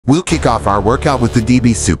We'll kick off our workout with the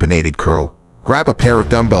DB supinated curl. Grab a pair of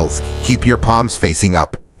dumbbells, keep your palms facing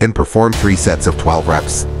up, and perform 3 sets of 12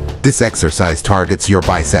 reps. This exercise targets your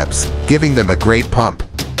biceps, giving them a great pump.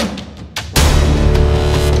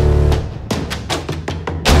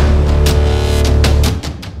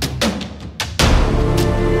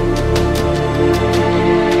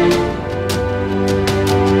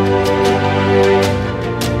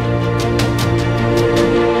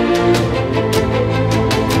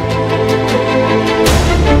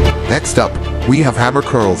 Next up, we have hammer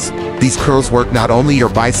curls. These curls work not only your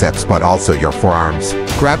biceps but also your forearms.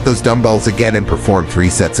 Grab those dumbbells again and perform 3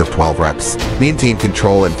 sets of 12 reps. Maintain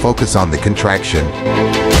control and focus on the contraction.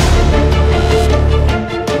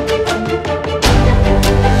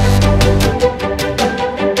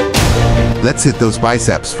 Let's hit those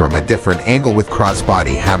biceps from a different angle with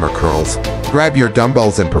cross-body hammer curls. Grab your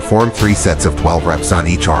dumbbells and perform 3 sets of 12 reps on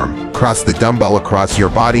each arm. Cross the dumbbell across your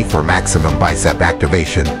body for maximum bicep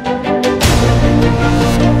activation.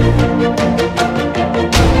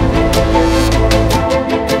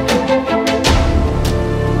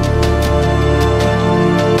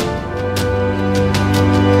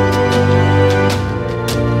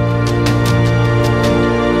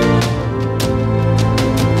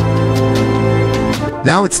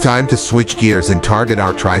 Now it's time to switch gears and target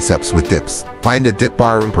our triceps with dips. Find a dip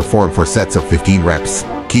bar and perform 4 sets of 15 reps.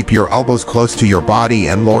 Keep your elbows close to your body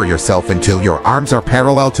and lower yourself until your arms are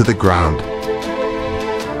parallel to the ground.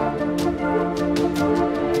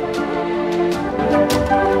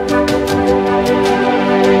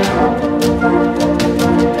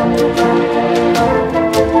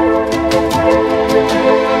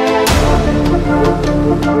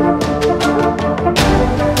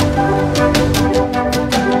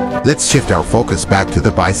 Let's shift our focus back to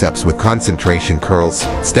the biceps with concentration curls.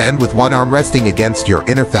 Stand with one arm resting against your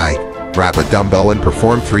inner thigh. Grab a dumbbell and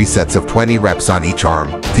perform 3 sets of 20 reps on each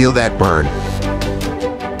arm. Feel that burn.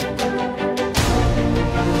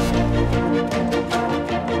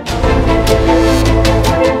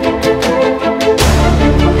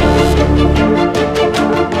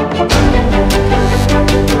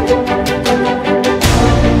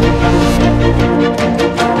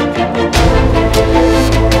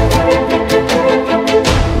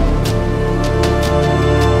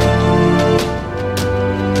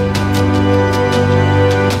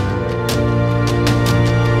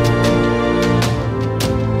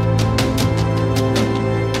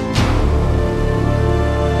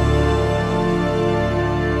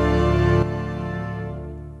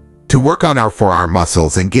 To work on our forearm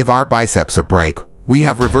muscles and give our biceps a break, we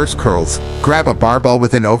have reverse curls. Grab a barbell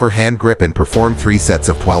with an overhand grip and perform 3 sets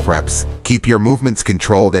of 12 reps. Keep your movements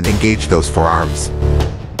controlled and engage those forearms.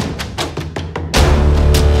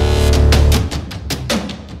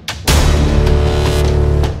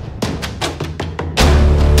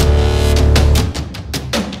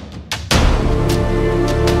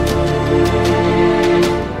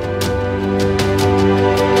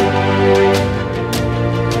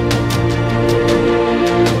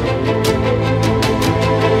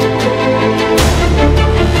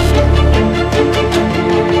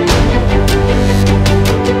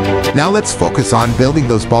 Now let's focus on building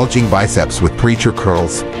those bulging biceps with preacher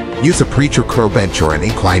curls. Use a preacher curl bench or an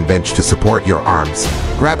incline bench to support your arms.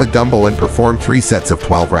 Grab a dumbbell and perform 3 sets of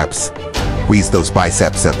 12 reps. Squeeze those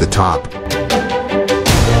biceps at the top.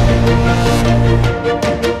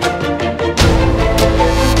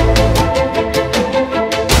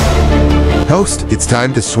 Host, it's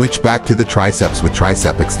time to switch back to the triceps with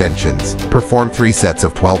tricep extensions. Perform 3 sets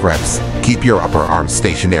of 12 reps. Keep your upper arms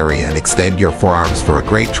stationary and extend your forearms for a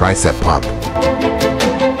great tricep pump.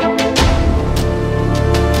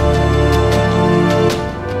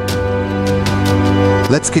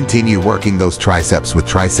 Let's continue working those triceps with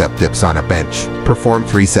tricep dips on a bench. Perform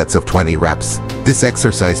 3 sets of 20 reps. This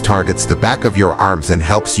exercise targets the back of your arms and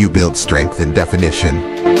helps you build strength and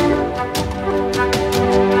definition.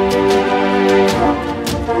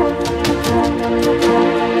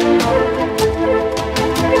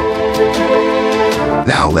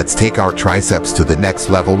 Now let's take our triceps to the next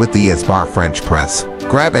level with the S-bar French press.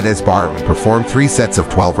 Grab an S-bar and perform 3 sets of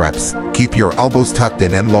 12 reps. Keep your elbows tucked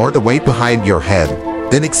in and lower the weight behind your head.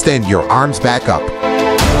 Then extend your arms back up.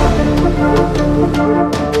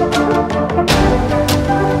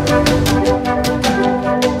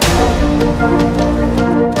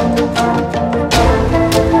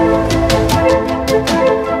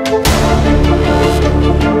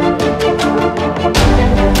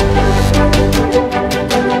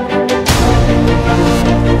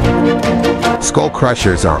 Skull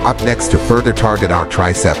crushers are up next to further target our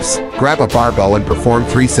triceps. Grab a barbell and perform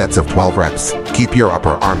 3 sets of 12 reps. Keep your upper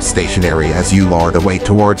arms stationary as you lower the weight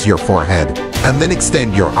towards your forehead, and then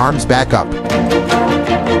extend your arms back up.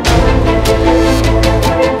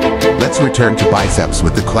 Let's return to biceps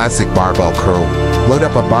with the classic barbell curl. Load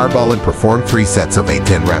up a barbell and perform 3 sets of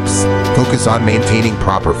 8-10 reps. Focus on maintaining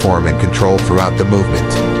proper form and control throughout the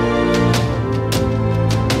movement.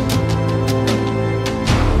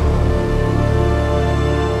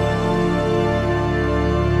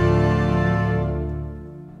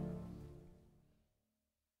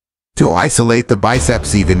 To isolate the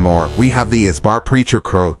biceps even more, we have the S-bar preacher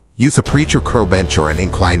curl. Use a preacher curl bench or an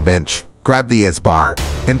incline bench. Grab the S-bar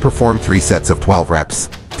and perform 3 sets of 12 reps.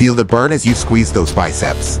 Feel the burn as you squeeze those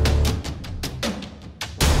biceps.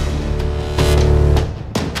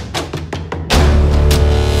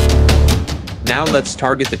 Now let's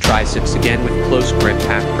target the triceps again with close grip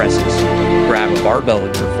half presses. Grab a barbell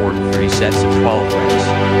and perform 3 sets of 12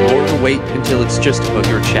 reps. Lower the weight until it's just above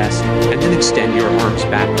your chest, and then extend your arms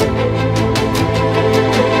back.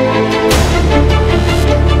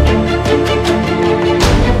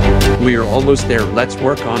 We are almost there. Let's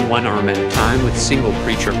work on one arm at a time with single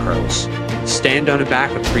preacher curls. Stand on a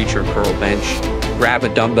back of preacher curl bench. Grab a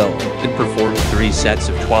dumbbell and perform 3 sets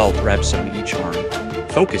of 12 reps on each arm.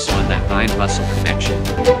 Focus on that mind-muscle connection.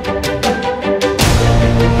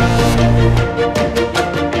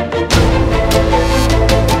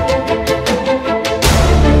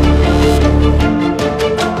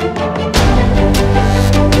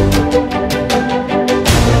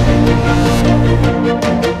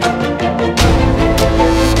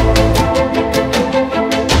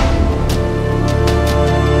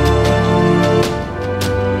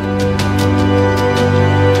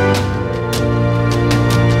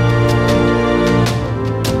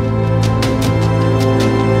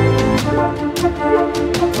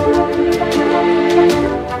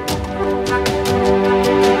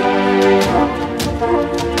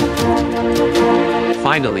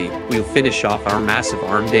 Finally, we'll finish off our massive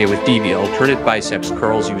arm day with DV alternate biceps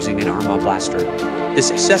curls using an arm blaster.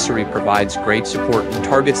 This accessory provides great support and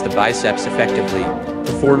targets the biceps effectively.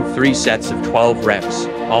 Perform 3 sets of 12 reps,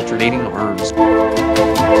 alternating arms.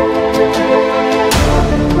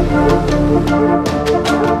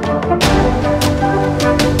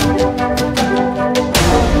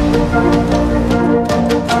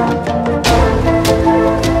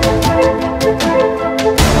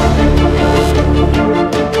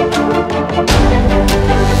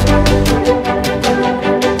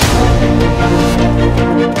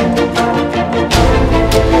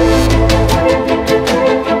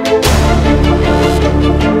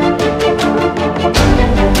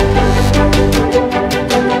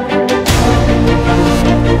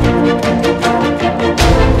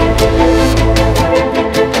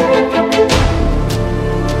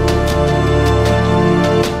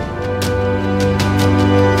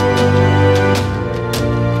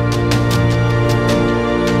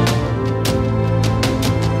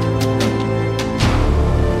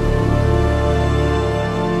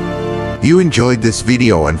 If you enjoyed this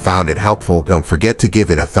video and found it helpful, don't forget to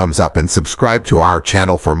give it a thumbs up and subscribe to our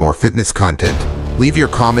channel for more fitness content. Leave your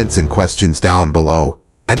comments and questions down below.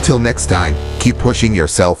 Until next time, keep pushing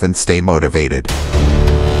yourself and stay motivated.